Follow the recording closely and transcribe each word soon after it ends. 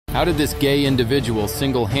How did this gay individual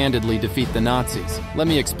single-handedly defeat the Nazis? Let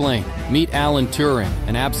me explain. Meet Alan Turing,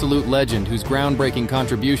 an absolute legend whose groundbreaking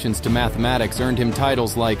contributions to mathematics earned him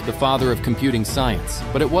titles like the father of computing science.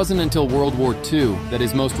 But it wasn't until World War II that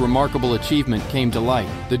his most remarkable achievement came to light.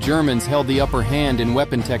 The Germans held the upper hand in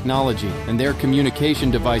weapon technology, and their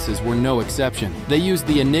communication devices were no exception. They used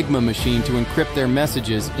the Enigma machine to encrypt their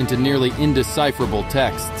messages into nearly indecipherable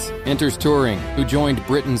texts. Enters Turing, who joined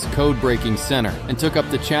Britain's code-breaking center and took up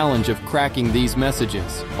the challenge of cracking these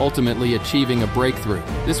messages, ultimately achieving a breakthrough.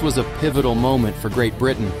 This was a pivotal moment for Great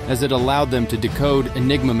Britain, as it allowed them to decode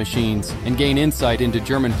Enigma machines and gain insight into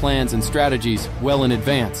German plans and strategies well in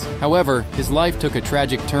advance. However, his life took a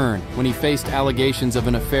tragic turn when he faced allegations of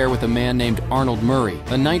an affair with a man named Arnold Murray,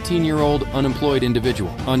 a 19-year-old unemployed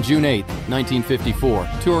individual. On June 8, 1954,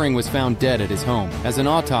 Turing was found dead at his home, as an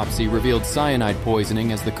autopsy revealed cyanide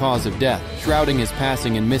poisoning as the cause of death, shrouding his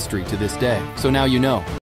passing in mystery to this day. So now you know.